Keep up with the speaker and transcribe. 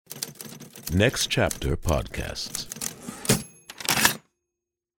Next Chapter Podcasts.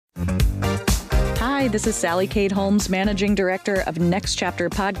 Hi, this is Sally Kate Holmes, Managing Director of Next Chapter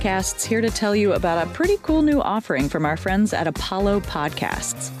Podcasts, here to tell you about a pretty cool new offering from our friends at Apollo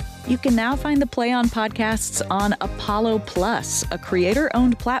Podcasts. You can now find the Play On podcasts on Apollo Plus, a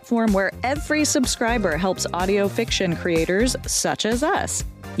creator-owned platform where every subscriber helps audio fiction creators such as us.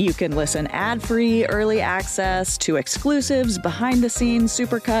 You can listen ad-free, early access to exclusives, behind-the-scenes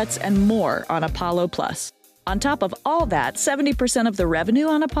supercuts, and more on Apollo Plus. On top of all that, 70% of the revenue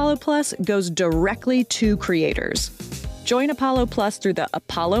on Apollo Plus goes directly to creators. Join Apollo Plus through the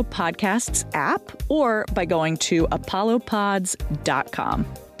Apollo Podcasts app or by going to apollopods.com.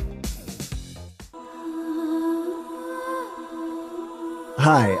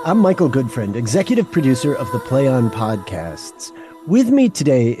 Hi, I'm Michael Goodfriend, executive producer of the Play On Podcasts. With me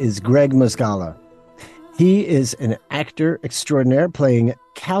today is Gregg Mozgala. He is an actor extraordinaire playing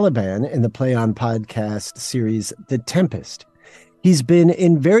Caliban in the Play On podcast series The Tempest. He's been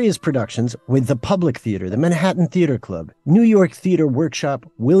in various productions with the Public Theater, the Manhattan Theater Club, New York Theater Workshop,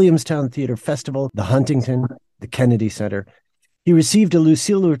 Williamstown Theater Festival, the Huntington, the Kennedy Center. He received a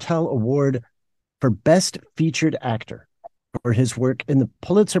Lucille Lortel Award for Best Featured Actor for his work in the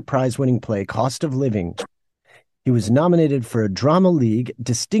Pulitzer Prize-winning play Cost of Living. He was nominated for a Drama League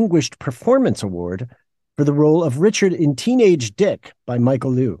Distinguished Performance Award for the role of Richard in Teenage Dick by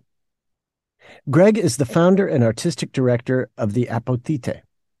Michael Liu. Gregg is the founder and artistic director of the Apotite,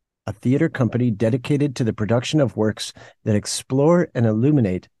 a theater company dedicated to the production of works that explore and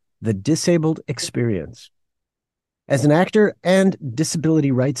illuminate the disabled experience. As an actor and disability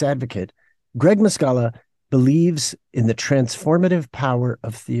rights advocate, Gregg Mozgala believes in the transformative power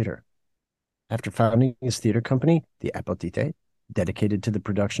of theater. After founding his theater company, the Apotite, dedicated to the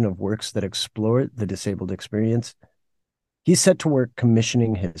production of works that explore the disabled experience, he's set to work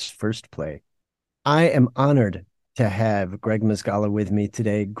commissioning his first play. I am honored to have Gregg Mozgala with me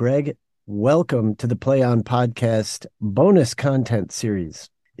today. Gregg, welcome to the Play On Podcast bonus content series.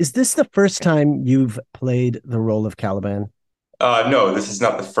 Is this the first time you've played the role of Caliban? No, this is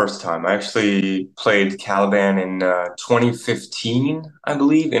not the first time. I actually played Caliban in 2015, I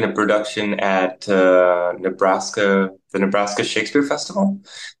believe, in a production at the Nebraska Shakespeare Festival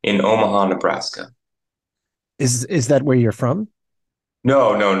in Omaha, Nebraska. Is that where you're from?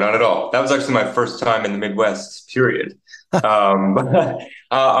 No, not at all. That was actually my first time in the Midwest, period. I'm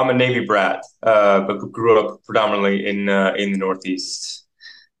a Navy brat, but grew up predominantly in the Northeast.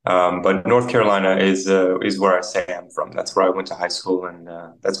 But North Carolina is where I say I'm from. That's where I went to high school, and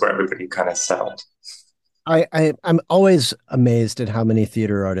that's where everybody kind of settled. I'm always amazed at how many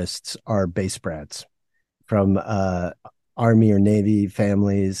theater artists are base brats from Army or Navy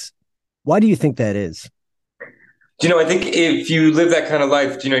families. Why do you think that is? I think if you live that kind of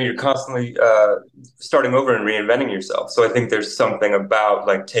life, you're constantly starting over and reinventing yourself. So I think there's something about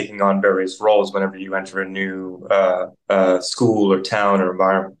like taking on various roles whenever you enter a new school or town or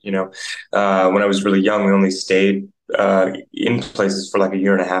environment. When I was really young, we only stayed in places for like a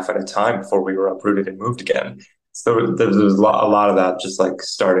year and a half at a time before we were uprooted and moved again. So there was a lot of that, just like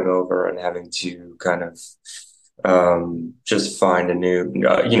starting over and having to kind of just find a new,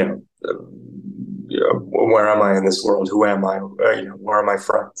 where am I in this world? Who am I? Where are my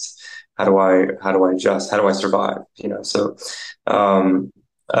friends? How do I adjust? How do I survive? So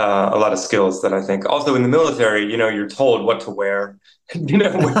a lot of skills that I think also in the military, you're told what to wear,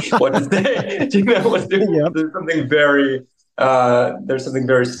 what to say, Yep. There's something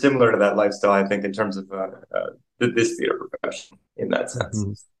very similar to that lifestyle, I think, in terms of this theater profession in that sense.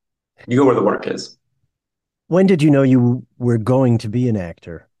 Mm-hmm. You go where the work is. When did you know you were going to be an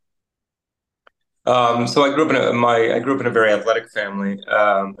actor? So I grew up in a very athletic family,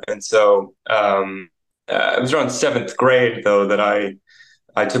 and so it was around seventh grade though that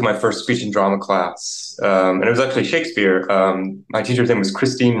I took my first speech and drama class, and it was actually Shakespeare. My teacher's name was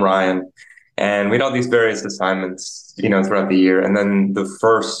Christine Ryan, and we had all these various assignments, throughout the year, and then the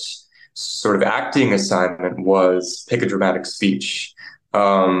first sort of acting assignment was pick a dramatic speech.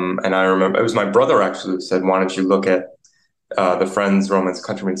 And I remember it was my brother actually who said, "Why don't you look at the Friends, Romance,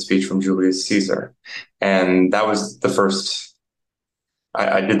 Countryman speech from Julius Caesar?" And that was the first.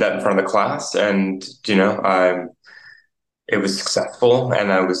 I did that in front of the class, and it was successful,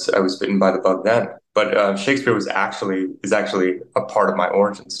 and I was bitten by the bug then. But Shakespeare is actually a part of my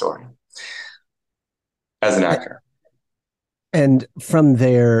origin story as an actor. And from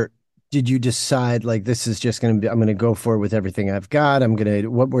there, did you decide like this is just going to be? I'm going to go for it with everything I've got.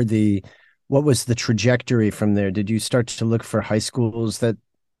 What was the trajectory from there? Did you start to look for high schools that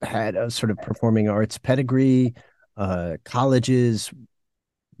had a sort of performing arts pedigree, colleges?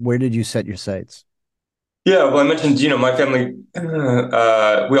 Where did you set your sights? Yeah, well, I mentioned, my family,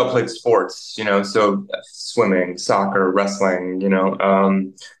 we all played sports, so swimming, soccer, wrestling,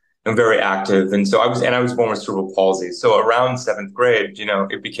 I'm very active. And so I was born with cerebral palsy. So around seventh grade,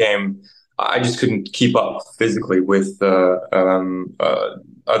 it became, I just couldn't keep up physically with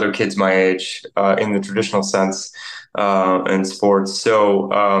other kids my age in the traditional sense in sports.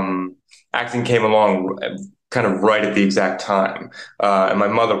 So acting came along kind of right at the exact time. And my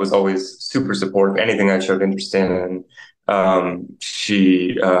mother was always super supportive. Anything I showed interest in,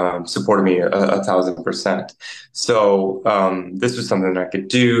 she supported me 1,000%. So this was something that I could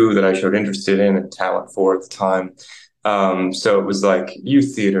do, that I showed interest in and talent for at the time. So it was like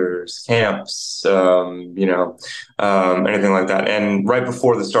youth theaters, camps, anything like that. And right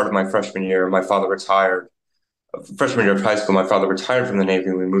before the start of my freshman year, my father retired. Freshman year of high school, my father retired from the Navy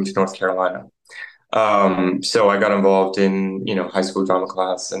and we moved to North Carolina. So I got involved in, high school drama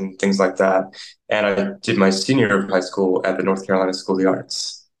class and things like that. And I did my senior year of high school at the North Carolina School of the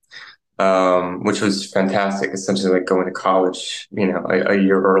Arts, which was fantastic, essentially like going to college, a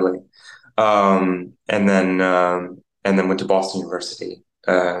year early. And then went to Boston University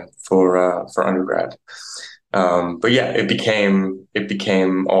for undergrad. But yeah, it became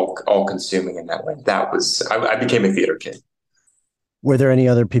all consuming in that way. I became a theater kid. Were there any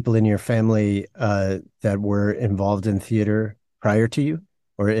other people in your family that were involved in theater prior to you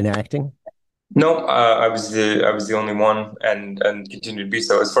or in acting? No, I was the only one, and continue to be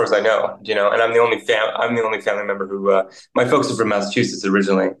so as far as I know. And I'm the only family member who my folks are from Massachusetts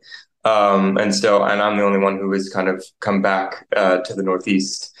originally, and I'm the only one who has kind of come back to the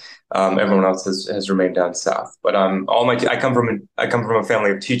Northeast. Everyone else has remained down south. But I come from a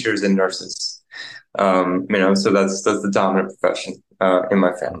family of teachers and nurses. So that's the dominant profession in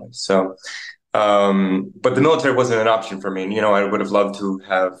my family. So. But the military wasn't an option for me. I would have loved to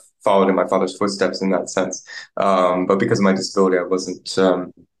have followed in my father's footsteps in that sense. But because of my disability, I wasn't,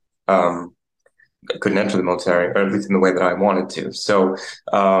 I couldn't enter the military, or at least in the way that I wanted to. So,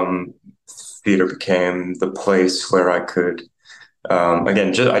 theater became the place where I could, again,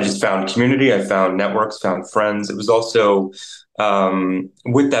 I just found community. I found networks, found friends. It was also,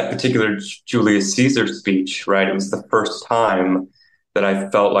 with that particular Julius Caesar speech, right? It was the first time that I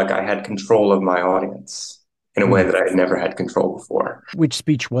felt like I had control of my audience in a way that I had never had control before. Which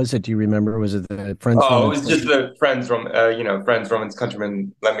speech was it? Do you remember? Was it the Friends, Oh, it Romans, was just the friends, Romans,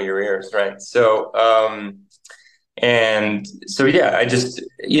 countrymen, lend me your ears, right? So, and so, yeah, I just,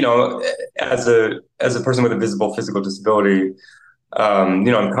 as a person with a visible physical disability,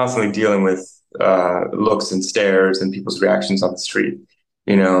 I'm constantly dealing with looks and stares and people's reactions on the street,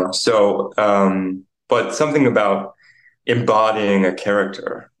 So, but something about embodying a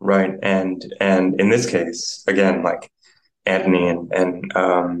character, right? And in this case, again, like Antony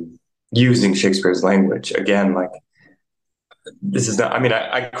and using Shakespeare's language again, like this is not. I mean,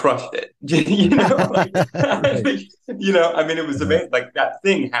 I crushed it. Like, I right. think, I mean, it was Uh, amazing. Like that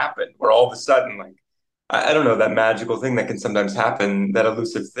thing happened where all of a sudden, like I don't know, that magical thing that can sometimes happen, that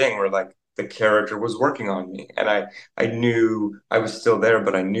elusive thing where like the character was working on me, and I knew I was still there,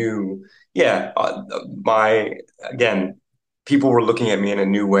 but I knew, yeah, my again. People were looking at me in a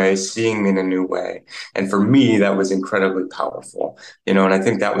new way, seeing me in a new way. And for me, that was incredibly powerful, and I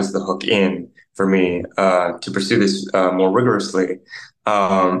think that was the hook in for me to pursue this more rigorously.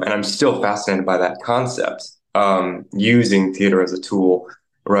 And I'm still fascinated by that concept, using theater as a tool,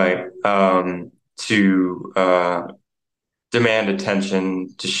 right? To demand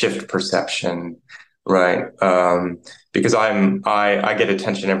attention, to shift perception, right? Because I get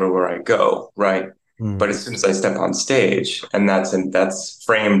attention everywhere I go, right? mm. But as soon as I step on stage, and that's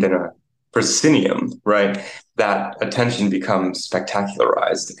framed in a proscenium, right? That attention becomes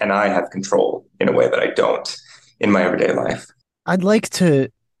spectacularized, and I have control in a way that I don't in my everyday life. I'd like to,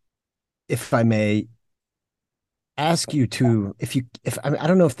 if I may, ask you to, if I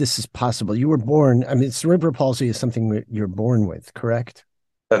don't know if this is possible. You were born, I mean, cerebral palsy is something that you're born with, correct?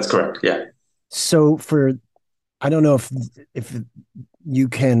 That's correct. Yeah. So I don't know if you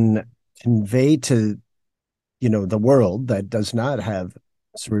can convey to, the world that does not have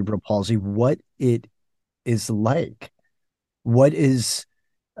cerebral palsy, what it is like. What is,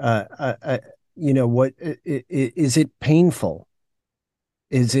 what is it painful?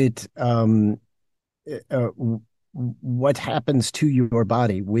 Is it, uh, what happens to your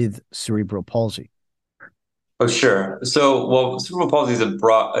body with cerebral palsy? Oh, sure. So, well, cerebral palsy is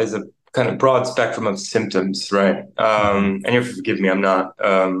a kind of broad spectrum of symptoms, right? And you have to forgive me, I'm not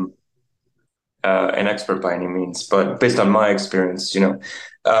an expert by any means, but based on my experience, so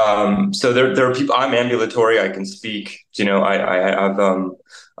there are people. I'm ambulatory. I can speak. I have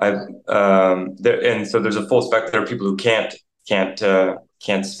there, and so there's a full spectrum. There are people who can't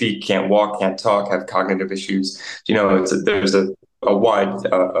speak, can't walk, can't talk, have cognitive issues. There's a wide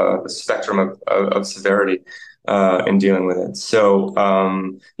spectrum of severity in dealing with it. So,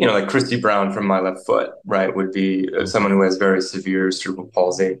 like Christy Brown from My Left Foot, right, would be someone who has very severe cerebral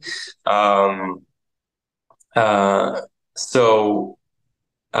palsy. Um, uh, so,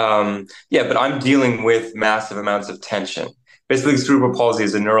 yeah, but I'm dealing with massive amounts of tension. Basically, cerebral palsy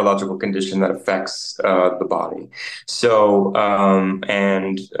is a neurological condition that affects the body. So,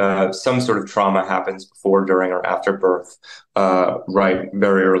 and some sort of trauma happens before, during, or after birth, right,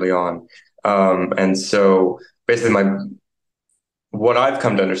 very early on. And so, basically, what I've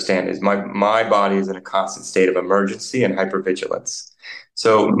come to understand is my body is in a constant state of emergency and hypervigilance.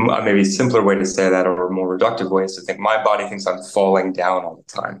 So maybe a simpler way to say that, or a more reductive way, is to think my body thinks I'm falling down all the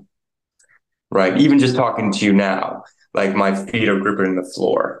time, right? Even just talking to you now, like my feet are gripping the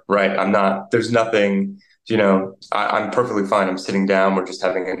floor, right? There's nothing, I'm perfectly fine. I'm sitting down. We're just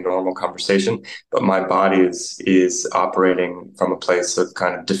having a normal conversation, but my body is operating from a place of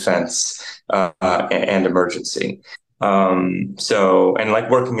kind of defense and emergency. So, and like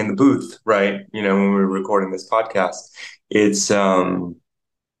working in the booth, right? When we were recording this podcast, it's,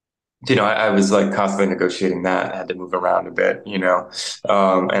 I was like constantly negotiating that. I had to move around a bit, and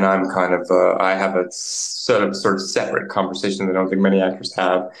I'm kind of, I have a sort of separate conversation that I don't think many actors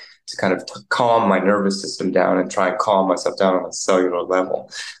have, to kind of calm my nervous system down and try and calm myself down on a cellular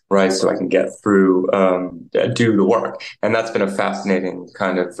level, right? So I can get through, do the work. And that's been a fascinating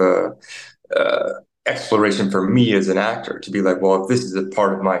kind of, exploration for me as an actor, to be like, well, if this is a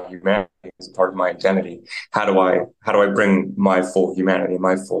part of my humanity, is a part of my identity, how do I bring my full humanity,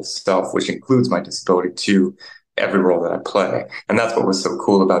 my full self, which includes my disability, to every role that I play? And that's what was so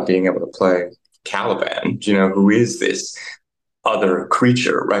cool about being able to play Caliban, who is this other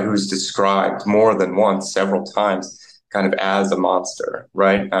creature, right, who's described more than once, several times, kind of as a monster,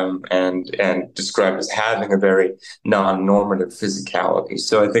 right? And described as having a very non-normative physicality.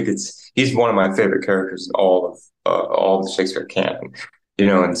 So I think he's one of my favorite characters in all of Shakespeare canon,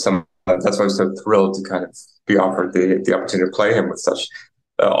 and that's why I was so thrilled to kind of be offered the opportunity to play him with such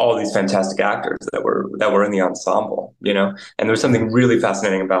all these fantastic actors that were in the ensemble, and there was something really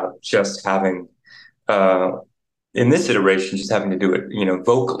fascinating about just having in this iteration, just having to do it,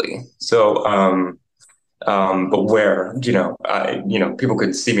 vocally. So, but where, people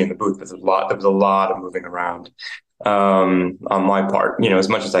couldn't see me in the booth, but there was a lot of moving around, on my part, as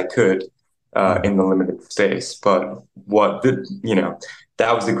much as I could, in the limited space. But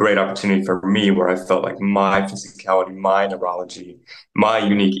that was a great opportunity for me, where I felt like my physicality, my neurology, my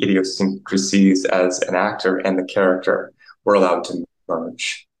unique idiosyncrasies as an actor and the character were allowed to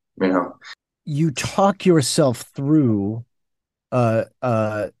merge, You talk yourself through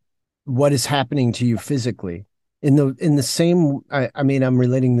what is happening to you physically in the same. I mean, I'm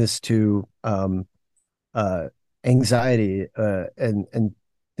relating this to anxiety and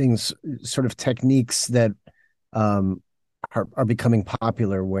things, sort of techniques that are becoming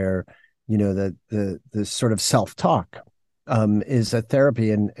popular, where the sort of self-talk is a therapy,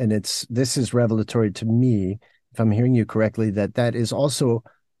 and this is revelatory to me, if I'm hearing you correctly, that is also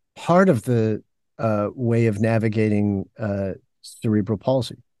part of the way of navigating cerebral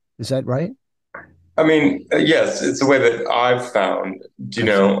palsy. Is that right? I mean, yes, it's a way that I've found,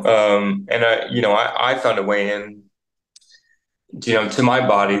 and I found a way in, to my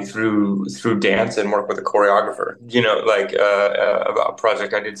body through dance and work with a choreographer, like a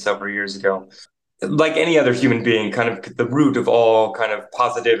project I did several years ago. Like any other human being, kind of the root of all kind of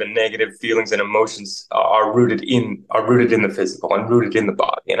positive and negative feelings and emotions are rooted in the physical and rooted in the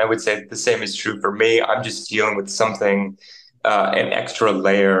body. And I would say the same is true for me. I'm just dealing with something, an extra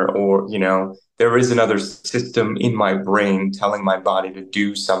layer, or there is another system in my brain telling my body to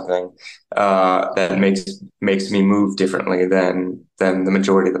do something that makes me move differently than the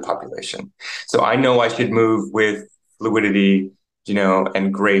majority of the population. So I know I should move with fluidity,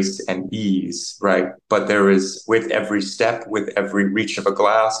 and grace and ease, right? But there is, with every step, with every reach of a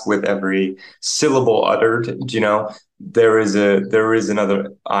glass, with every syllable uttered, there is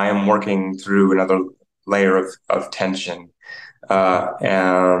I am working through another layer of tension,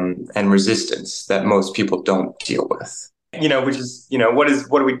 and resistance that most people don't deal with. Which is,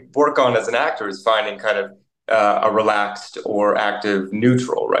 what do we work on as an actor, is finding kind of a relaxed or active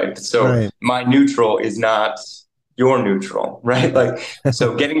neutral, right? So Right. my neutral is not your neutral, right? Like,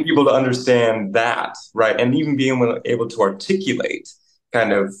 so getting people to understand that, right? And even being able to articulate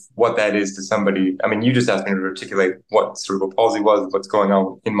kind of what that is to somebody. I mean, you just asked me to articulate what cerebral palsy was, what's going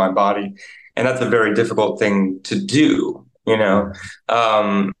on in my body, and that's a very difficult thing to do, you know.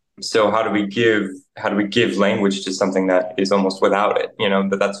 So how do we give language to something that is almost without it, you know?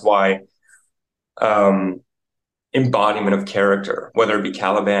 But that's why um, embodiment of character, whether it be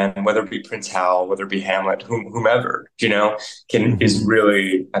Caliban, whether it be Prince Hal, whether it be Hamlet, whomever, you know, is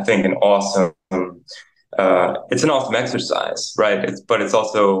really, I think, an awesome. It's an awesome exercise, right? But it's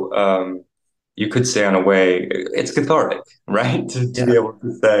also, you could say, in a way, it's cathartic, right? To be able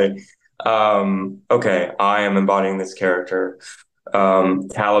to say, okay, I am embodying this character.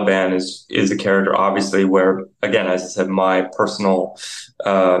 Caliban is a character, obviously, where, again, as I said, my personal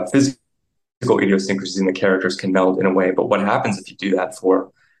physical idiosyncrasies in the characters can meld in a way. But what happens if you do that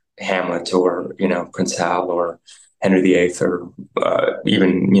for Hamlet, or, you know, Prince Hal, or Henry VIII, or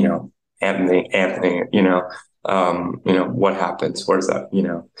even, you know, Anthony, you know, what happens? Where does that, you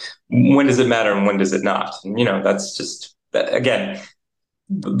know, when does it matter and when does it not? And, you know, that's just, again,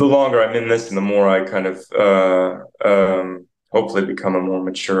 the longer I'm in this and the more I kind of hopefully become a more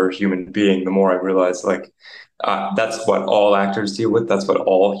mature human being, the more I realize, like, that's what all actors deal with. That's what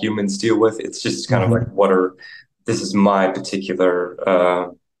all humans deal with. It's just kind of like, this is my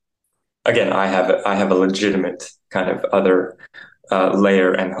particular, again, I have a legitimate kind of other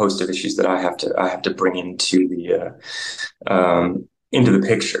layer and host of issues that I have to bring into the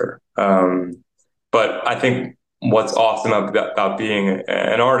picture. But I think what's awesome about being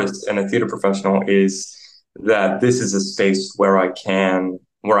an artist and a theater professional is that this is a space where I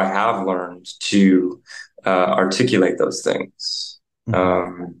have learned to articulate those things.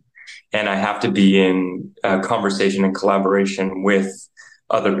 And I have to be in conversation and collaboration with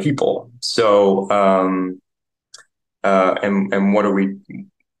other people. So, and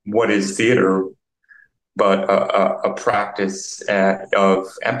what is theater but a practice of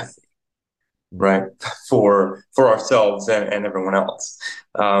empathy, right? For ourselves and everyone else.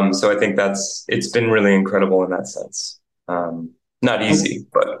 So I think it's been really incredible in that sense. Not easy,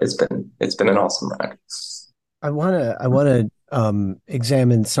 but it's been an awesome ride. I want to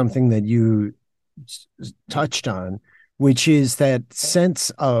examine something that you touched on, which is that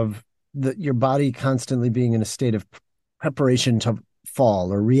sense of your body constantly being in a state of preparation to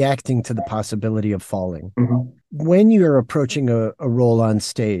fall or reacting to the possibility of falling. When you're approaching a role on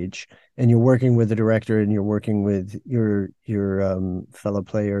stage and you're working with the director and you're working with your fellow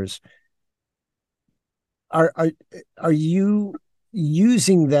players, are you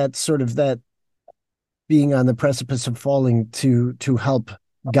using that sort of that being on the precipice of falling to help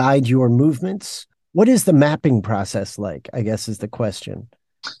guide your movements? What is the mapping process like, I guess, is the question.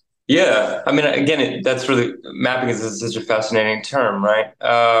 Yeah, I mean, again, that's really, mapping is such a fascinating term, right?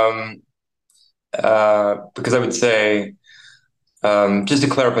 Because I would say, just to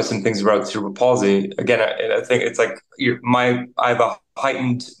clarify some things about cerebral palsy, again, I think it's like I have a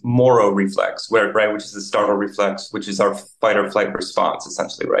heightened moro reflex, right, which is the startle reflex, which is our fight or flight response,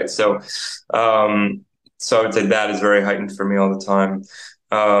 essentially, right? So, so I would say that is very heightened for me all the time.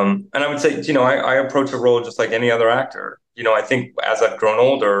 And I would say, you know, I approach a role just like any other actor. You know, I think as I've grown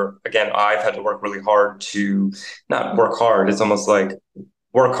older, again, I've had to work really hard to not work hard. It's almost like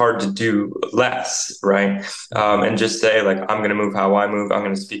work hard to do less, right? And just say, like, I'm going to move how I move. I'm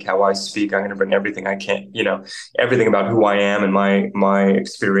going to speak how I speak. I'm going to bring everything I can, you know, everything about who I am and my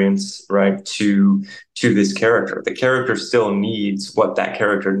experience, right, to this character. The character still needs what that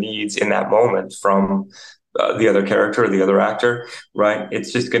character needs in that moment from the other character or the other actor, right?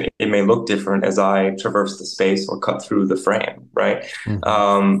 It's just it may look different as I traverse the space or cut through the frame, right?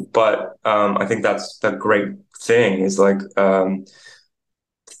 But I think that's the great thing is, like,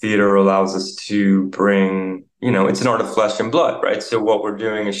 theater allows us to bring, you know, it's an art of flesh and blood, right? So what we're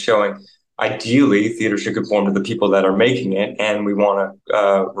doing is showing, ideally, theater should conform to the people that are making it, and we want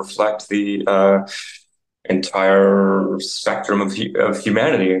to reflect the entire spectrum of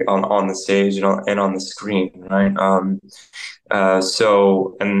humanity on the stage and on the screen, right?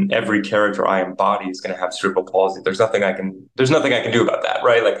 So, and every character I embody is going to have cerebral palsy. There's nothing I can do about that,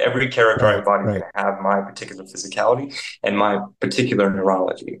 right? Like, every character I embody is going to have my particular physicality and my particular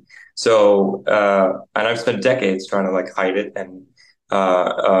neurology. So, and I've spent decades trying to, like, hide it and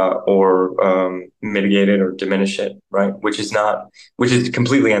or mitigate it or diminish it, right? Which is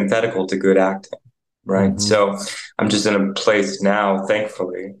completely antithetical to good acting, right? So I'm just in a place now,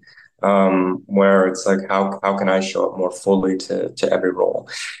 thankfully, where it's like, how can I show up more fully to every role?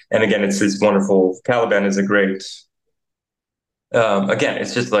 And again, it's this wonderful, Caliban is a great, again,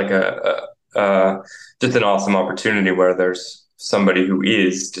 it's just like just an awesome opportunity where there's somebody who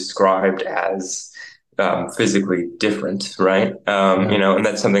is described as physically different, right? And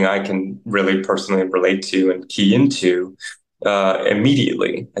that's something I can really personally relate to and key into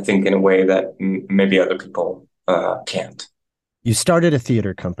immediately, I think, in a way that maybe other people can't. You started a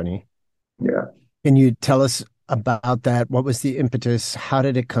theater company. Yeah. Can you tell us about that? What was the impetus? How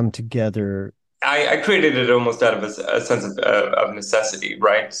did it come together? I created it almost out of a sense of necessity,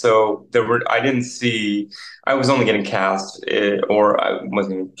 right? So I didn't see, I was only getting cast, or I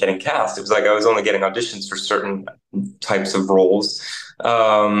wasn't getting cast. It was like I was only getting auditions for certain types of roles,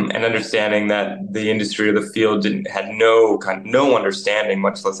 and understanding that the industry or the field had no understanding,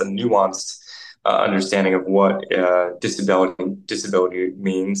 much less a nuanced understanding of what disability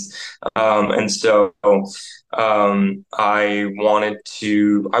means, and so. I wanted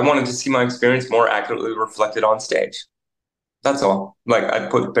to see my experience more accurately reflected on stage. That's all. Like I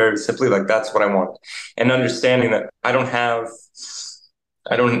put it very simply, like that's what I want. And understanding that I don't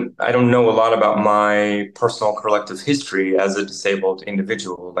know a lot about my personal collective history as a disabled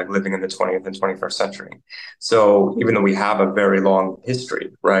individual, like living in the 20th and 21st century. So even though we have a very long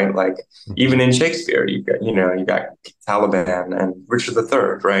history, right? Like even in Shakespeare, you got Taliban and Richard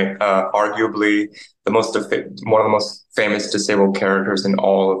III, right? Arguably one of the most famous disabled characters in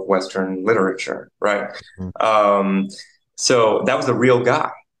all of Western literature, right? So that was a real guy.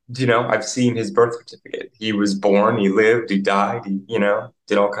 I've seen his birth certificate. He was born, he lived, he died, he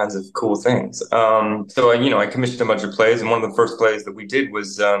did all kinds of cool things. So I commissioned a bunch of plays, and one of the first plays that we did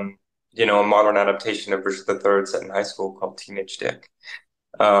was, a modern adaptation of Richard III set in high school called Teenage Dick.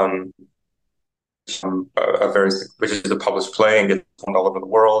 Um, which is a published play and gets performed all over the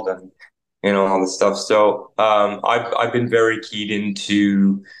world, and all this stuff. So I've been very keyed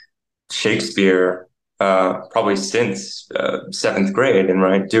into Shakespeare probably since seventh grade, and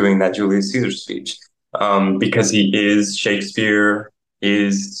right doing that Julius Caesar speech, because Shakespeare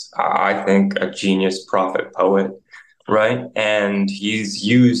is, I think, a genius prophet poet, right? And he's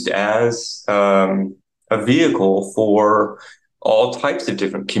used as a vehicle for all types of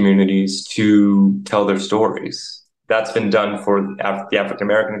different communities to tell their stories. That's been done for the African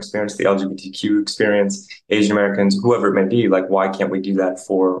American experience, the LGBTQ experience, Asian Americans, whoever it may be. Like, why can't we do that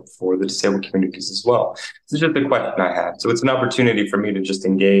for the disabled communities as well? It's just a question I had. So it's an opportunity for me to just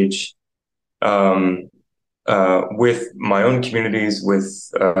engage with my own communities,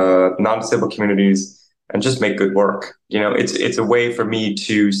 with non-disabled communities, and just make good work. It's a way for me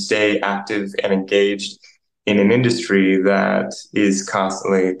to stay active and engaged in an industry that is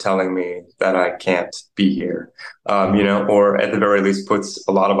constantly telling me that I can't be here, or at the very least puts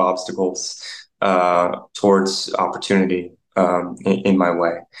a lot of obstacles towards opportunity in my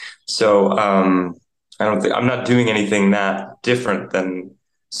way. So I'm not doing anything that different than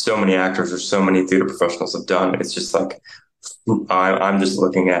so many actors or so many theater professionals have done. It's just like I'm just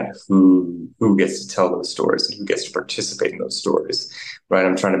looking at who gets to tell those stories and who gets to participate in those stories, right?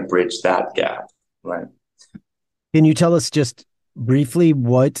 I'm trying to bridge that gap, right? Can you tell us just briefly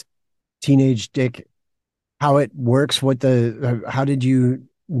what Teenage Dick, how it works? How did you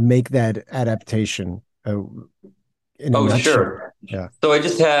make that adaptation? In a nutshell? Sure. Yeah. So I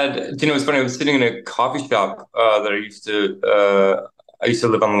just had, it's funny. I was sitting in a coffee shop that I used to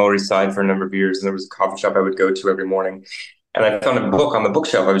live on the Lower East Side for a number of years, and there was a coffee shop I would go to every morning. And I found a book on the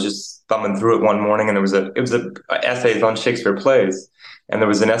bookshelf. I was just thumbing through it one morning, and it was essays on Shakespeare plays. And there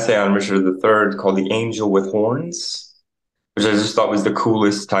was an essay on Richard III called The Angel with Horns, which I just thought was the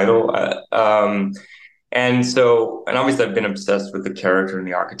coolest title. And obviously I've been obsessed with the character and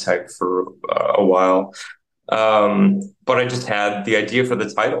the archetype for a while. But I just had the idea for the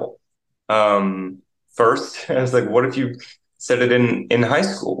title. First, I was like, what if you said it in high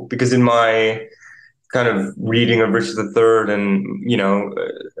school? Because in my kind of reading of Richard III and,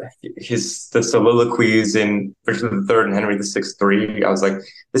 the soliloquies in Richard III and Henry VI 3, I was like,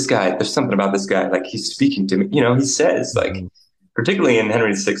 this guy, there's something about this guy. Like, he's speaking to me. He says, like, particularly in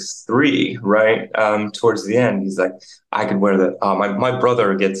Henry VI 3, right? Towards the end, he's like, I could wear my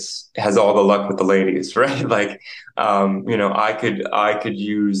brother has all the luck with the ladies, right? Like, I could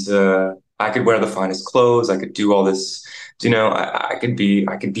wear the finest clothes. I could do all this, I could be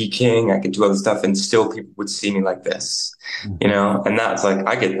king. I could do all this stuff, and still people would see me like this, and that's like,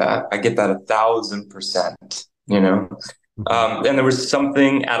 I get that 1,000%, and there was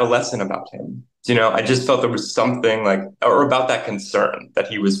something adolescent about him. I just felt there was something like, or about that concern that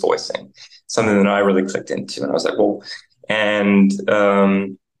he was voicing, something that I really clicked into. And I was like, well, and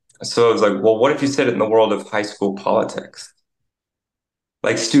so I was like, well, what if you said it in the world of high school politics?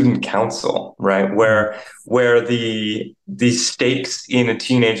 Like student council, right? Where the stakes in a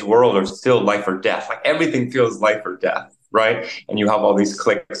teenage world are still life or death. Like everything feels life or death, right? And you have all these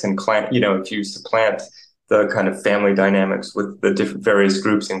cliques and clan, if you supplant the kind of family dynamics with the different various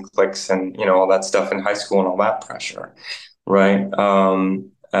groups and cliques and, all that stuff in high school and all that pressure, right?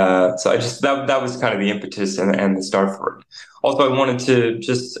 So that was kind of the impetus and the start for it. Also, I wanted to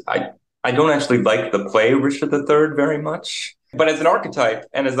I don't actually like the play Richard III very much, but as an archetype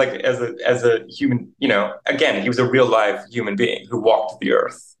and as a human, again, he was a real live human being who walked the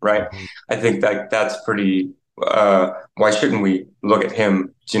earth, right? Mhm. I think that that's pretty. Why shouldn't we look at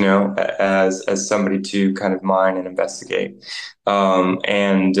him, as somebody to kind of mine and investigate?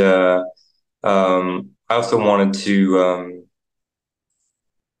 And I also wanted to.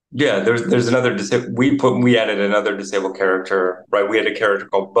 Yeah, there's another we added another disabled character, right? We had a character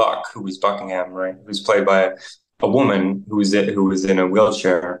called Buck, who was Buckingham, right? Who's played by a woman who was in a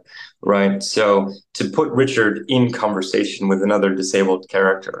wheelchair, right? So to put Richard in conversation with another disabled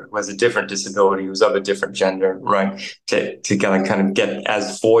character who has a different disability, who's of a different gender, right? To kind of get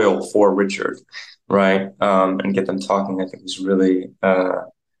as foil for Richard, right? And get them talking, I think was really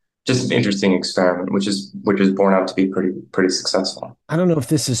just an interesting experiment, which is borne out to be pretty successful. I don't know if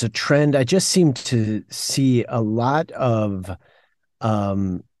this is a trend. I just seem to see a lot of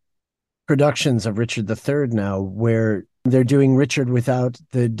um, productions of Richard III now where they're doing Richard without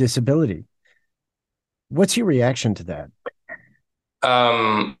the disability. What's your reaction to that?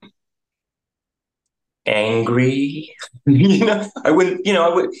 Um, Angry, I wouldn't,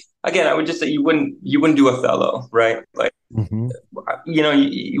 I would just say you wouldn't do Othello, right? Like, Hmm.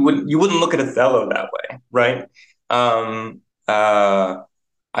 you wouldn't look at Othello that way, right? Um, uh,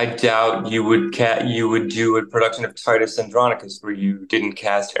 I doubt you would do a production of Titus Andronicus where you didn't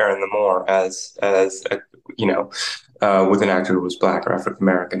cast Aaron the Moor as a, with an actor who was black or African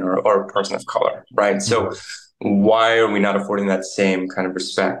American or a person of color, right? So why are we not affording that same kind of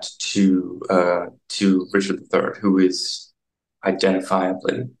respect to Richard III, who is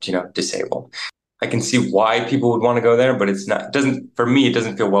identifiably, disabled? I can see why people would want to go there, but for me, it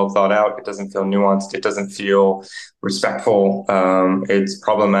doesn't feel well thought out. It doesn't feel nuanced. It doesn't feel respectful. It's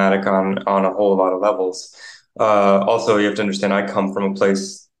problematic on a whole lot of levels. Also, you have to understand, I come from a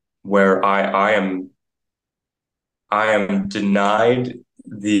place where I am denied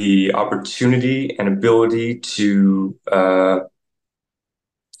the opportunity and ability to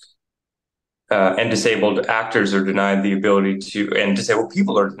and disabled actors are denied the ability and disabled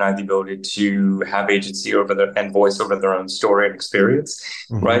people are denied the ability to have agency and voice over their own story and experience,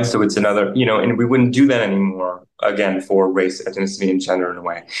 Hmm. right? So it's another, and we wouldn't do that anymore, again, for race, ethnicity, and gender in a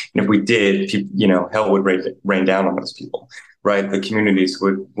way. And if we did, hell would rain down on those people, right? The communities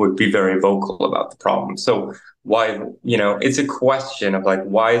would be very vocal about the problem. So why, it's a question of like,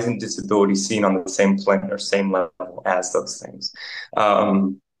 why isn't disability seen on the same plane or same level as those things?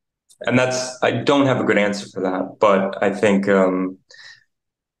 And I don't have a good answer for that, but I think, again,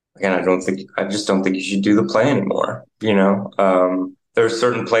 I just don't think you should do the play anymore. There are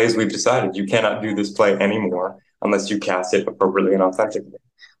certain plays we've decided you cannot do this play anymore unless you cast it appropriately and authentically,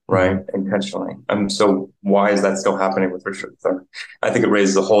 right? Hmm. Intentionally. And so why is that still happening with Richard III? I think it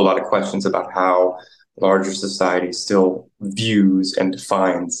raises a whole lot of questions about how larger society still views and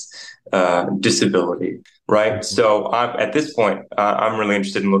defines disability, right? So at this point, I'm really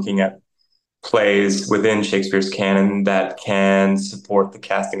interested in looking at plays within Shakespeare's canon that can support the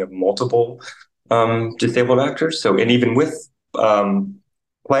casting of multiple disabled actors. So, and even with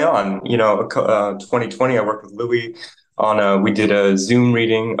Play On, 2020, I worked with Louis we did a Zoom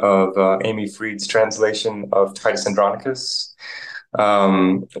reading of Amy Fried's translation of Titus Andronicus,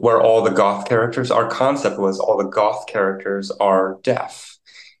 where our concept was all the goth characters are deaf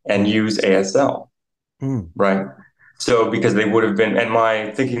and use ASL, Hmm. right? So because they would have been, and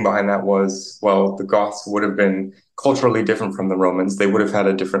my thinking behind that was, well, the Goths would have been culturally different from the Romans. They would have had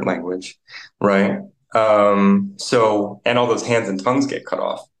a different language, right? And all those hands and tongues get cut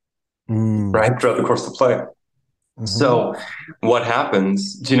off, Hmm. right, throughout the course of the play. Hmm. So what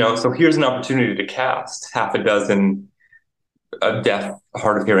happens, so here's an opportunity to cast half a dozen deaf,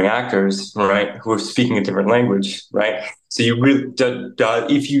 hard of hearing actors, right, who are speaking a different language, right? So you really,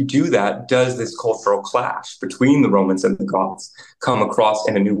 if you do that, does this cultural clash between the Romans and the Goths come across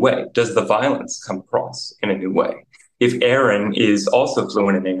in a new way? Does the violence come across in a new way? If Aaron is also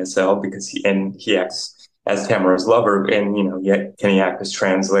fluent in ASL because he acts as Tamara's lover, and yet can he act as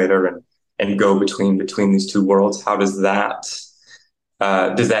translator and go between these two worlds? How does that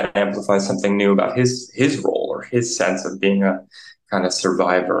amplify something new about his role or his sense of being a kind of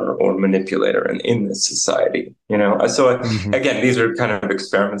survivor or manipulator in this society? So Hmm. again, these are kind of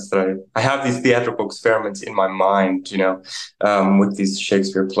experiments that I have these theatrical experiments in my mind, with these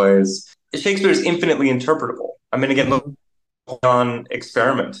Shakespeare plays. Shakespeare is infinitely interpretable. I mean, again, look on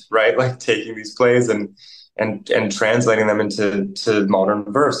experiment, right? Like taking these plays and translating them into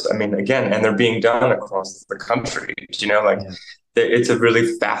modern verse. I mean, again, and they're being done across the country. Like Yeah. it's a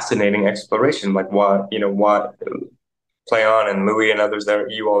really fascinating exploration. Like what Play On and Louis and others there,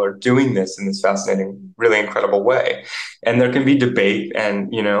 you all are doing this in this fascinating, really incredible way. And there can be debate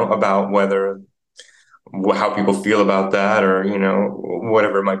and about whether how people feel about that or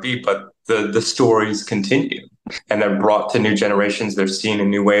whatever it might be, but the stories continue and they're brought to new generations. They're seen in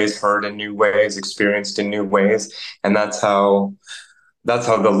new ways, heard in new ways, experienced in new ways, and that's how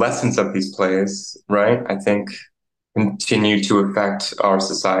the lessons of these plays, right, I think, continue to affect our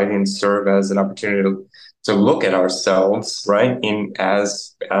society and serve as an opportunity to look at ourselves, right, in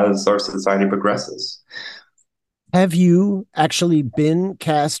as our society progresses. Have you actually been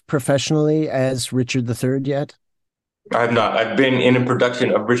cast professionally as Richard III yet? I have not. I've been in a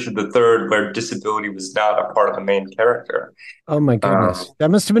production of Richard III where disability was not a part of the main character. Oh my Um, goodness.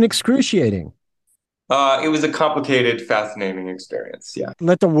 That must have been excruciating. it was a complicated, fascinating experience. Yeah.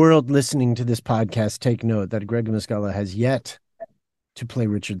 Let the world listening to this podcast take note that Gregg Mozgala has yet to play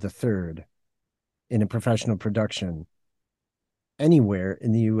Richard III in a professional production anywhere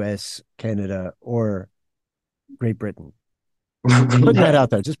in the US, Canada, or Great Britain. Putting that out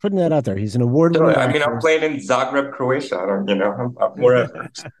there. Just putting that out there. He's an award-winning I mean, I'm actor. playing in Zagreb, Croatia. I don't, I'm wherever.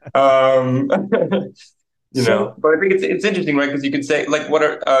 Um, So, but I think it's interesting, right? Because you could say, like, what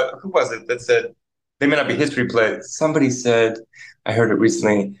are who was it that said they may not be history plays? Somebody said, I heard it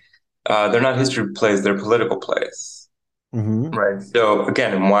recently. They're not history plays; they're political plays, mhm. right? So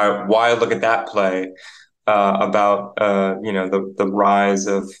again, and why look at that play about the rise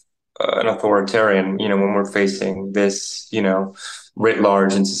of an authoritarian, when we're facing this, writ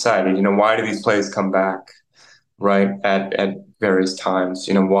large in society, why do these plays come back, right, at various times?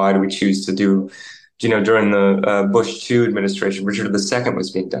 Why do we choose to do, during the Bush 2 administration, Richard II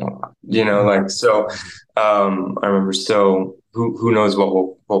was being done a lot, like, so I remember, so who knows what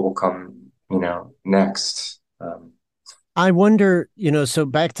will come, next. I wonder, so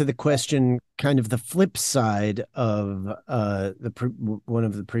back to the question, kind of the flip side of one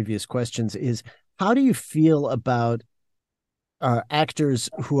of the previous questions is, how do you feel about actors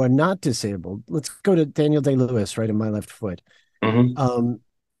who are not disabled? Let's go to Daniel Day-Lewis, right in My Left Foot. Mhm. Um,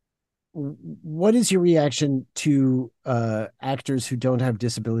 what is your reaction to actors who don't have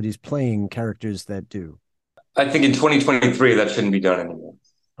disabilities playing characters that do? I think in 2023 that shouldn't be done anymore.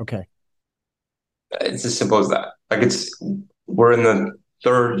 Okay. It's as simple as that. Like we're in the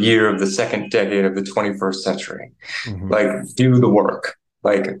third year of the second decade of the 21st century. Mhm. Like do the work,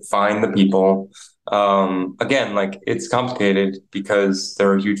 like find the people. Again, like it's complicated because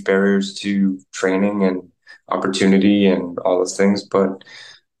there are huge barriers to training and opportunity and all those things. But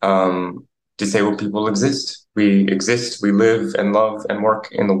disabled people exist. We exist. We live and love and work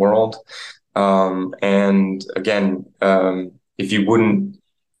in the world. And again, if you wouldn't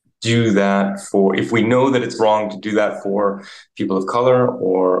do that if we know that it's wrong to do that for people of color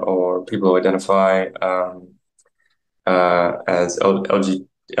or people who identify as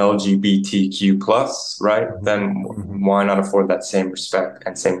LGBTQ plus, right? Mhm. Then Mhm. why not afford that same respect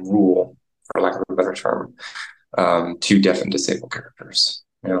and same rule, for lack of a better term, to deaf and disabled characters?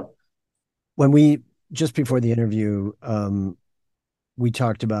 When we just before the interview, we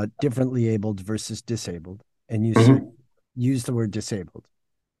talked about differently abled versus disabled, and you said Mhm. use the word disabled.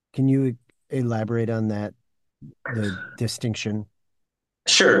 Can you elaborate on that, the distinction?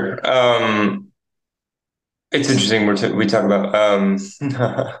 Sure. It's interesting. We talk about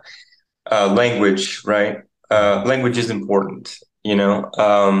language, right? Mhm. Language is important,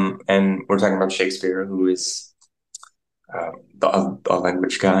 and we're talking about Shakespeare, who is a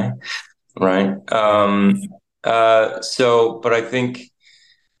language guy, right? Yeah. But I think,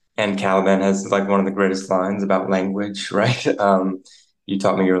 and Caliban has like one of the greatest lines about language, right? You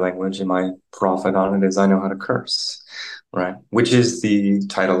taught me your language, and my profit on it is I know how to curse, right? Which is the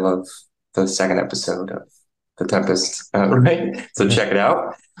title of the second episode of The Tempest, right? So check it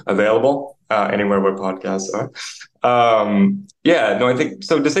out. Available anywhere where podcasts are. Yeah, no, I think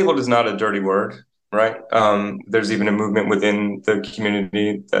so. Disabled is not a dirty word, right? There's even a movement within the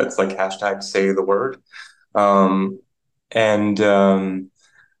community that's like hashtag say the word. Um, and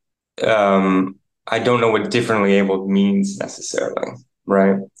I don't know what differently abled means necessarily,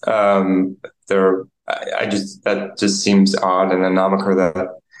 right? There, that just seems odd, and a moniker that,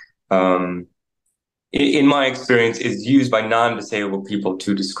 in my experience, is used by non-disabled people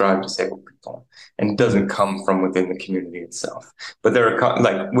to describe disabled people, and Mhm. doesn't come from within the community itself. But there are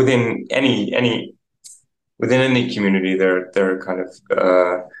like within any community, there are kind of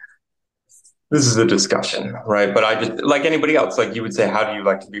this is a discussion, right? But I just, like anybody else, like you would say, how do you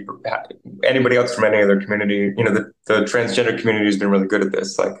like to be, anybody else from any other community, the transgender community has been really good at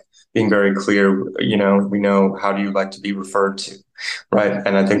this, like being very clear, we know, how do you like to be referred to, right?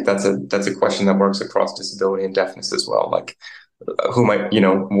 And I think that's a question that works across disability and deafness as well. Like, who might,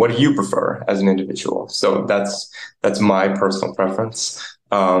 what do you prefer as an individual? So that's my personal preference.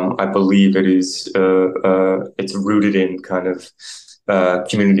 I believe it's rooted in kind of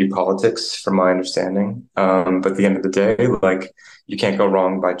community politics, from my understanding. But at the end of the day, like, you can't go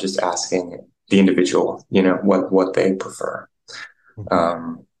wrong by just asking the individual, what they prefer. Mhm.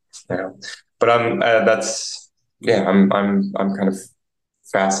 Um, yeah, but I'm kind of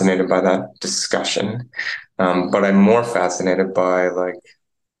fascinated by that discussion. But I'm more fascinated by like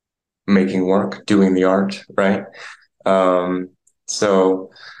making work, doing the art, right? Um,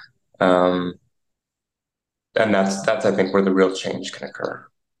 so, um, and that's I think where the real change can occur.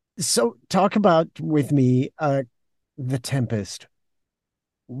 So talk about with me The Tempest.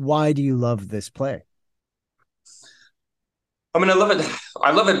 Why do you love this play? I mean, I love it.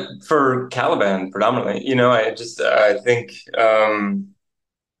 I love it for Caliban predominantly. I think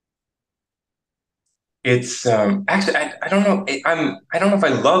it's actually I don't know. I don't know if I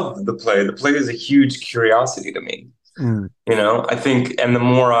love the play. The play is a huge curiosity to me. Mm. I think, and the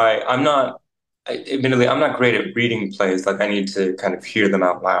more admittedly, I'm not great at reading plays. Like, I need to kind of hear them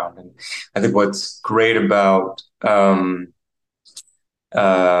out loud. And I think what's great about, what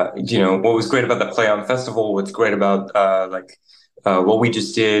was great about the Play On Festival, what's great about, what we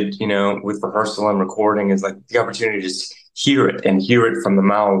just did, with rehearsal and recording is like the opportunity to just hear it and hear it from the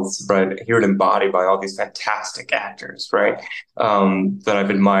mouths, right? Hear it embodied by all these fantastic actors, right? That I've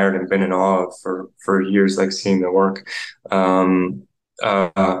admired and been in awe of for years, like seeing their work. Um,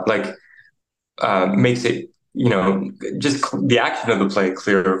 like makes it, just the action of the play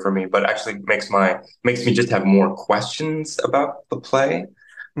clearer for me, but actually makes me just have more questions about the play.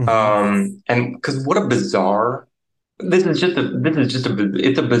 Hmm. And because what a bizarre, it's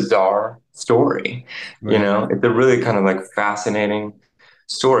a bizarre story. Right. It's a really kind of like fascinating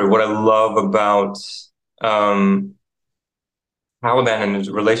story. What I love about um, Caliban and his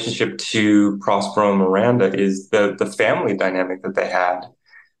relationship to Prospero and Miranda is the family dynamic that they had,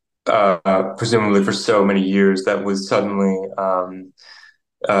 presumably for so many years, that was suddenly,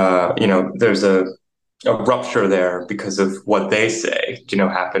 there's a rupture there because of what they say,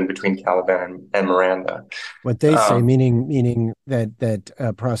 happened between Caliban and Miranda. What they say, Um, meaning that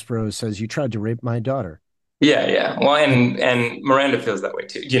Prospero says you tried to rape my daughter. yeah, yeah. Well, Yeah. and Miranda feels that way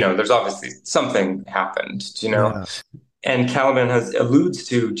too. There's obviously something happened, Yeah. and Caliban has alludes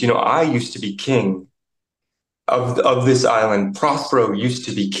to, I used to be king of this island. Prospero used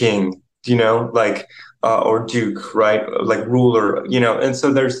to be king, like, or duke, right? Like ruler, and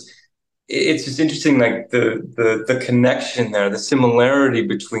so it's just interesting, like the connection there, the similarity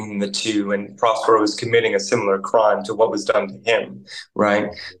between the two, and Prospero is committing a similar crime to what was done to him, right?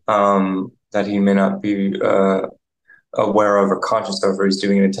 That he may not be aware of or conscious of, or he's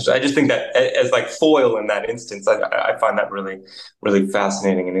doing it intentionally. I just think that as like foil in that instance, I find that really, really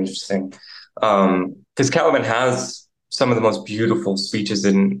fascinating and interesting. Because Caliban has some of the most beautiful speeches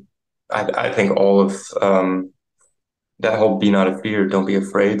in, I think, all of that whole "Be not afeard, don't be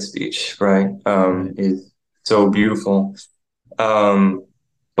afraid" speech, right? Right. Is so beautiful. Um,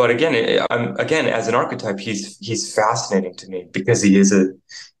 but again, again, as an archetype, he's fascinating to me because he is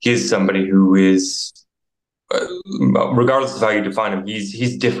somebody who is, regardless of how you define him,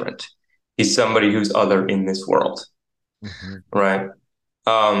 he's different. He's somebody who's other in this world, Hmm. right?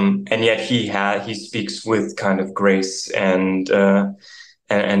 And yet he speaks with kind of grace and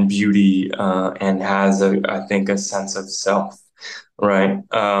beauty, and has I think a sense of self, right?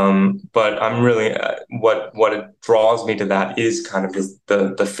 But I'm really, what it draws me to that is kind of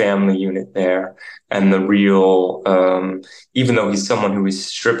the family unit there, and the real, even though he's someone who is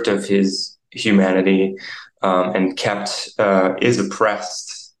stripped of his humanity, and kept, is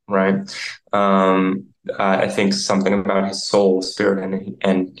oppressed, right? I think something about his soul, spirit,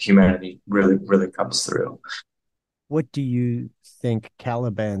 and humanity really, really comes through. What do you think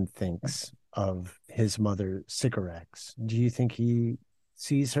Caliban thinks of his mother, Sycorax? Do you think he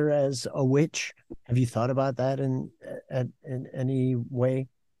sees her as a witch? Have you thought about that in any way?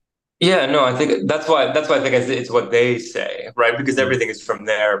 Yeah, no, I think that's why I think it's what they say, right? Because Mm. everything is from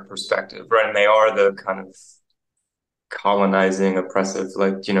their perspective, right? And they are the kind of colonizing, oppressive,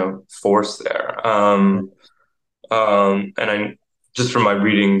 like, force there. And I just from my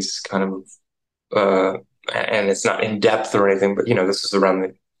readings, kind of, and it's not in depth or anything, but this was around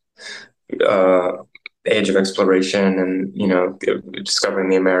the age of exploration and, discovering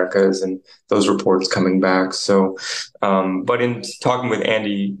the Americas and those reports coming back. So, but in talking with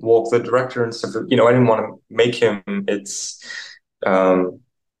Andy Wolf, the director and stuff, I didn't want to make him, um,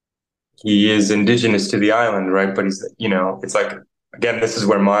 he is indigenous to the island, right? But he's, it's like, again, this is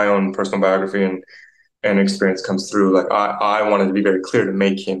where my own personal biography and experience comes through. Like I wanted to be very clear to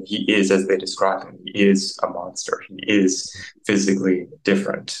make him, he is as they describe him. He is a monster. He is physically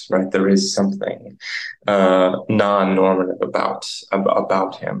different, right? There is something non-normative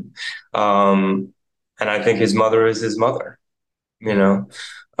about him. And I think his mother is his mother, you know.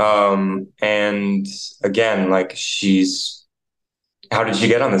 And again, like how did she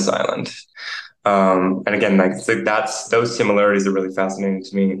get on this island? And again, like that's those similarities are really fascinating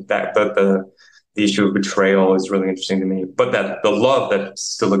to me. That the issue of betrayal is really interesting to me, but that the love that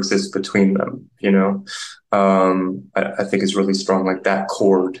still exists between them, I think is really strong. Like that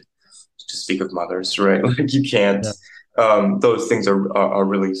chord, to speak of mothers, right? Like you can't. Yeah. Those things are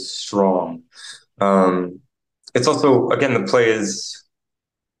really strong. It's also, again, the play is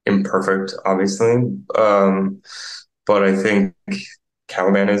imperfect, obviously, but I think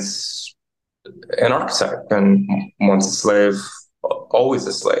Caliban is an archetype and once a slave, always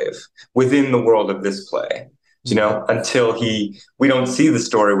a slave within the world of this play, until we don't see the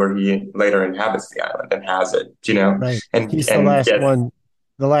story where he later inhabits the island and has it, Right. and He's gets,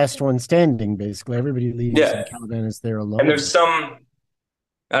 the last one standing, basically. Everybody leaves yeah. and Caliban is there And alone. there's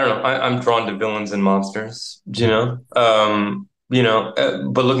I don't know, I'm drawn to villains and monsters, but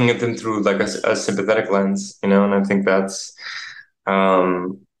looking at them through like a sympathetic lens, and I think that's,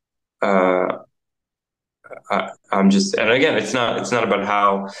 um, uh, I'm just, and again, it's not about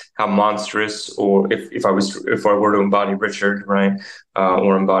how monstrous, or if I were to embody Richard, right,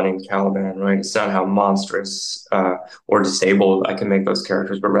 or embodying Caliban, right, it's not how monstrous or disabled I can make those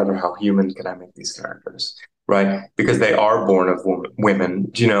characters, but rather how human can I make these characters, right? Because they are born of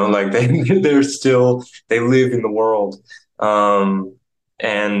women, like they live in the world,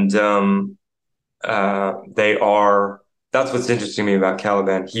 and they are. That's what's interesting to me about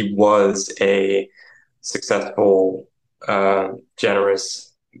Caliban. He was a successful,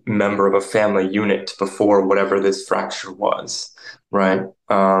 generous member of a family unit before whatever this fracture was, right?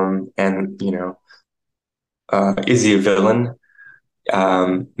 And is he a villain?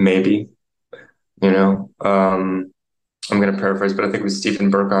 Maybe. I'm going to paraphrase, but I think it was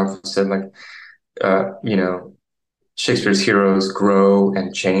Stephen Burkoff who said, like, Shakespeare's heroes grow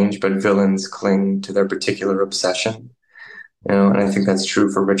and change, but villains cling to their particular obsession. And I think that's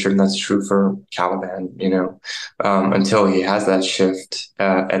true for Richard, and that's true for Caliban. Until he has that shift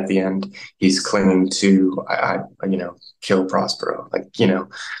at the end, he's clinging to, kill Prospero, like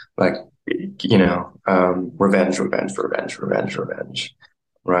revenge, revenge, revenge, revenge, revenge,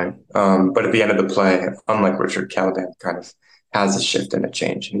 right? But at the end of the play, unlike Richard, Caliban kind of has a shift and a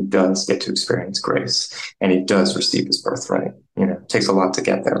change, and he does get to experience grace, and he does receive his birthright. It takes a lot to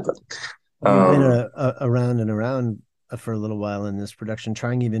get there, but You've been um, around and around for a little while in this production,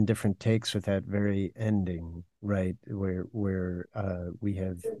 trying even different takes with that very ending, right? Where we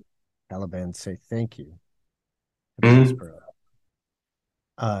have Caliban say thank you to mhm.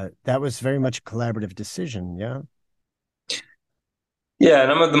 Prospero. That was very much a collaborative decision, yeah? Yeah,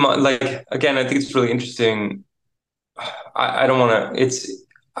 and I'm of the like, again, I think it's really interesting. I don't want to.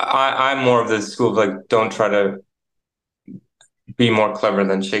 I'm more of the school of like, don't try to be more clever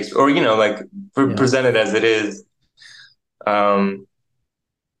than Shakespeare, or like Yeah, present it as it is, um,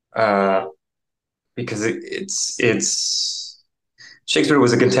 uh, because it's Shakespeare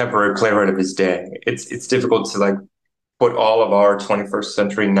was a contemporary playwright of his day. It's difficult to like put all of our 21st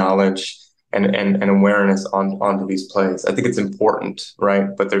century knowledge and awareness onto these plays. I think it's important,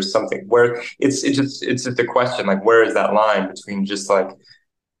 right? But there's something where it's just a question, like, where is that line between just like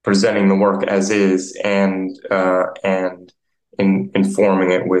presenting the work as is and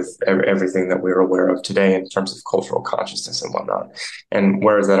informing it with everything that we're aware of today in terms of cultural consciousness and whatnot. And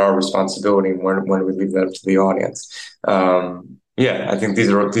where is that our responsibility, and when do we leave that up to the audience? Yeah, I think these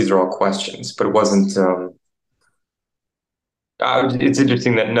are all questions, but it wasn't. It's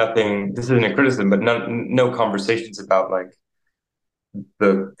interesting that nothing. This isn't a criticism, but no conversations about like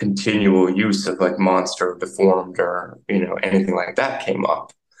the continual use of like monster, deformed, or anything like that came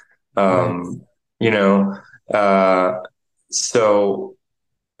up. right. Um, you know, uh, so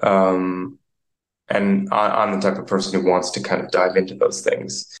um, and I'm the type of person who wants to kind of dive into those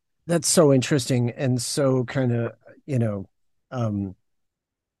things. That's so interesting and so kind of, you know, um,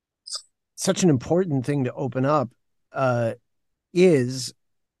 such an important thing to open up uh, is,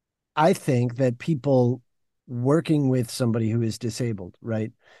 I think, that people working with somebody who is disabled,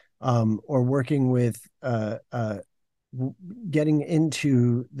 right? or working with getting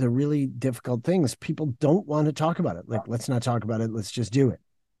into the really difficult things, people don't want to talk about it. Like, let's not talk about it. Let's just do it.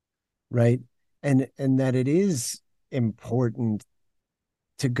 Right. And that it is important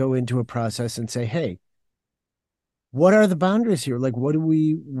to go into a process and say, hey, what are the boundaries here? Like, what do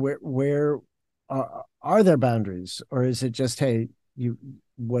we, where are there boundaries? Or is it just, hey,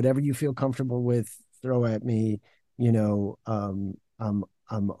 whatever you feel comfortable with, throw at me, you know, I'm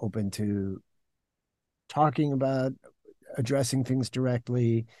open to talking about addressing things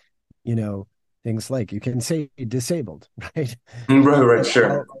directly, you know, things like you can say disabled, right? Right, But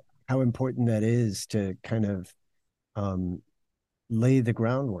sure. how important that is to kind of um, lay the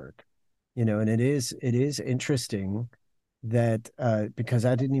groundwork, you know, and it is interesting that because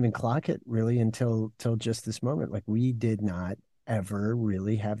I didn't even clock it really until till just this moment. Like we did not ever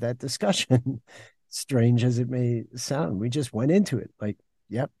really have that discussion. Strange as it may sound, we just went into it like,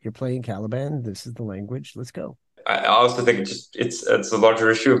 yep, you're playing Caliban. This is the language. Let's go. I also think it's a larger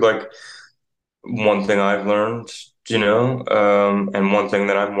issue of like one thing I've learned, and one thing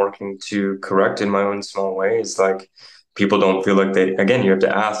that I'm working to correct in my own small way is like people don't feel like they, again, you have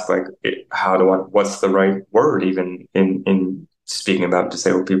to ask like what's the right word even in speaking about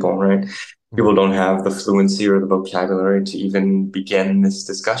disabled people, right? People Mhm. don't have the fluency or the vocabulary to even begin this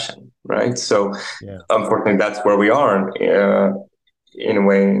discussion, right? So Yeah. unfortunately, that's where we are in a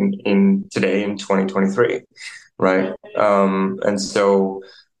way in today in 2023, right? And so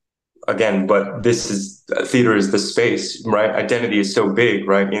again, but this is theater is the space, right? Identity is so big,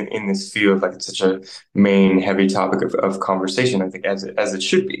 right? In this field, like it's such a main heavy topic of conversation, I think, as it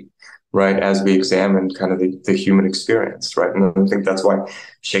should be, right? As we examine kind of the human experience, right? And I think that's why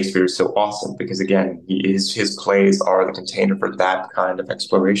Shakespeare is so awesome because again, his plays are the container for that kind of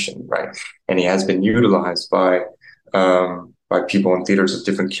exploration, right? And he has been utilized by people in theaters of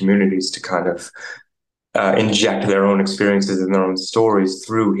different communities to kind of inject their own experiences and their own stories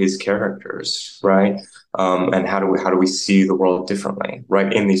through his characters, right? And how do we see the world differently,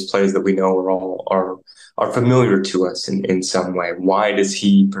 right? In these plays that we know are familiar to us in some way. Why does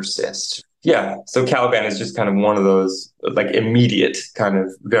he persist? Yeah, so Caliban is just kind of one of those like immediate, kind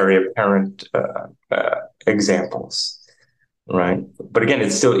of very apparent examples. Right. But again,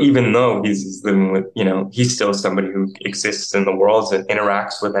 it's still, even though he's living with, he's still somebody who exists in the world and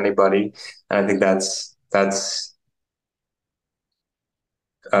interacts with anybody. And I think that's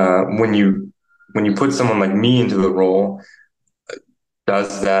when you put someone like me into the role,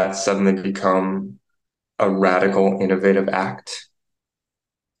 does that suddenly become a radical, innovative act?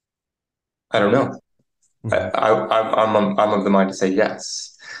 I don't know. Hmm. I'm of the mind to say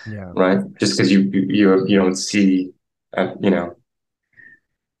yes, Yeah. right? Just because you don't see, you know,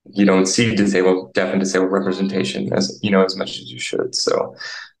 you don't see deaf and disabled representation as much as you should. So,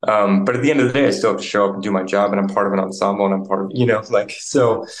 but at the end of the day, I still have to show up and do my job, and I'm part of an ensemble, and I'm part of like Yeah.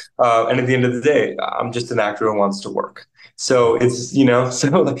 so. And at the end of the day, I'm just an actor who wants to work. So it's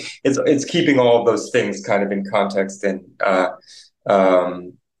so like, it's keeping all of those things kind of in context and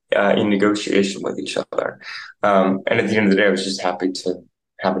um, in negotiation with each other. And at the end of the day, I was just happy to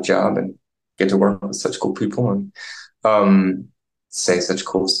have a job and get to work with such cool people and um, say such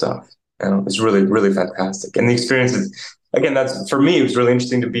cool stuff. It's really, really fantastic. And the experience is, again, that's for me, it was really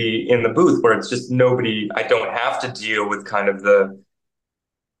interesting to be in the booth where it's just nobody, I don't have to deal with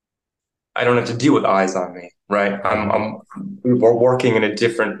eyes on me, right? Mhm. We're working in a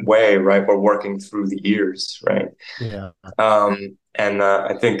different way, right? We're working through the ears, right? Yeah. And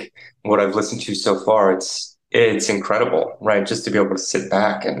I think what I've listened to so far, it's incredible, right? Just to be able to sit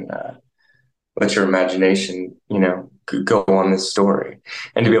back and let your imagination, go on this story,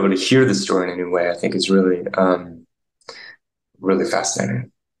 and to be able to hear the story in a new way, I think is really, really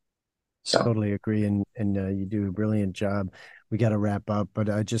fascinating. So Totally agree. And you do a brilliant job. We got to wrap up, but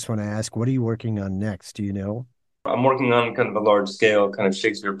I just want to ask, what are you working on next? Do you know? I'm working on kind of a large scale kind of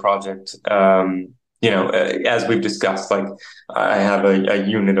Shakespeare project. As we've discussed, like I have a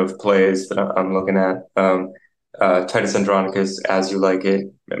unit of plays that I'm looking at. Titus Andronicus, As You Like It,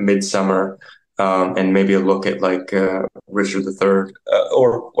 Midsummer, and maybe a look at like Richard III,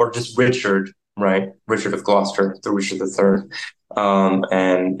 or just Richard, right? Richard of Gloucester through Richard III,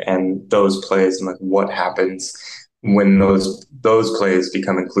 and those plays and like what happens when those plays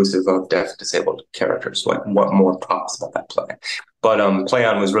become inclusive of deaf and disabled characters, what more pops about that play. But Play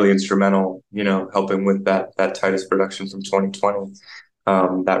On was really instrumental, helping with that Titus production from 2020,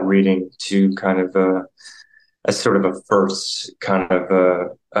 that reading to kind of a sort of a first kind of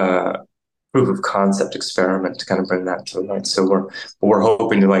a proof of concept experiment to kind of bring that to light. So we're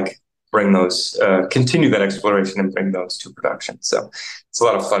hoping to like bring those, continue that exploration and bring those to production. So it's a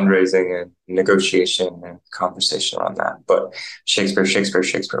lot of fundraising and negotiation and conversation around that. But Shakespeare, Shakespeare,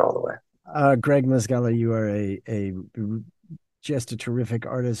 Shakespeare all the way. Gregg Mozgala, you are just a terrific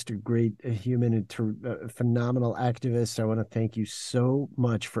artist, a great human, a phenomenal activist. I want to thank you so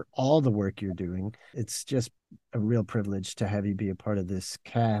much for all the work you're doing. It's just a real privilege to have you be a part of this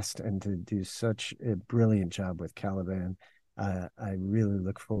cast and to do such a brilliant job with Caliban. I really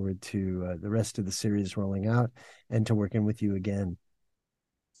look forward to the rest of the series rolling out and to working with you again.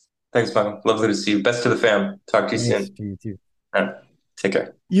 Thanks, Michael. Lovely to see you. Best to the fam. Talk to you Thanks soon. to you too. All right. Take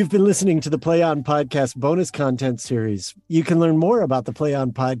care. You've been listening to the Play On Podcast bonus content series. You can learn more about the Play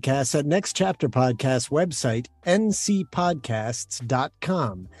On Podcast at Next Chapter Podcast website,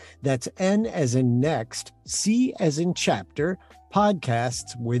 ncpodcasts.com. That's N as in next, C as in chapter,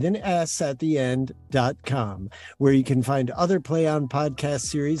 podcasts with an S at the end.com, where you can find other Play On Podcast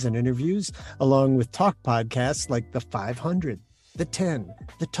series and interviews, along with talk podcasts like The 500, The 10,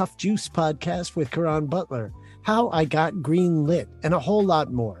 The Tough Juice Podcast with Karan Butler, How I Got Green Lit, and a whole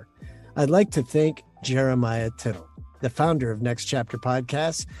lot more. I'd like to thank Jeremiah Tittle, the founder of Next Chapter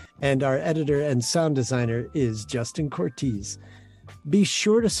Podcasts, and our editor and sound designer is Justin Cortez. Be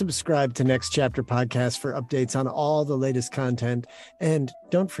sure to subscribe to Next Chapter Podcast for updates on all the latest content, and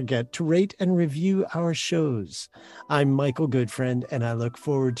don't forget to rate and review our shows. I'm Michael Goodfriend, and I look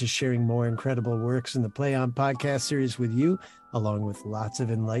forward to sharing more incredible works in the Play On Podcast series with you, along with lots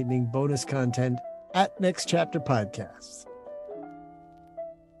of enlightening bonus content at Next Chapter Podcasts.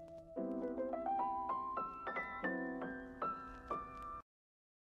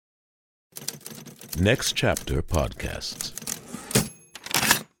 Next Chapter Podcasts.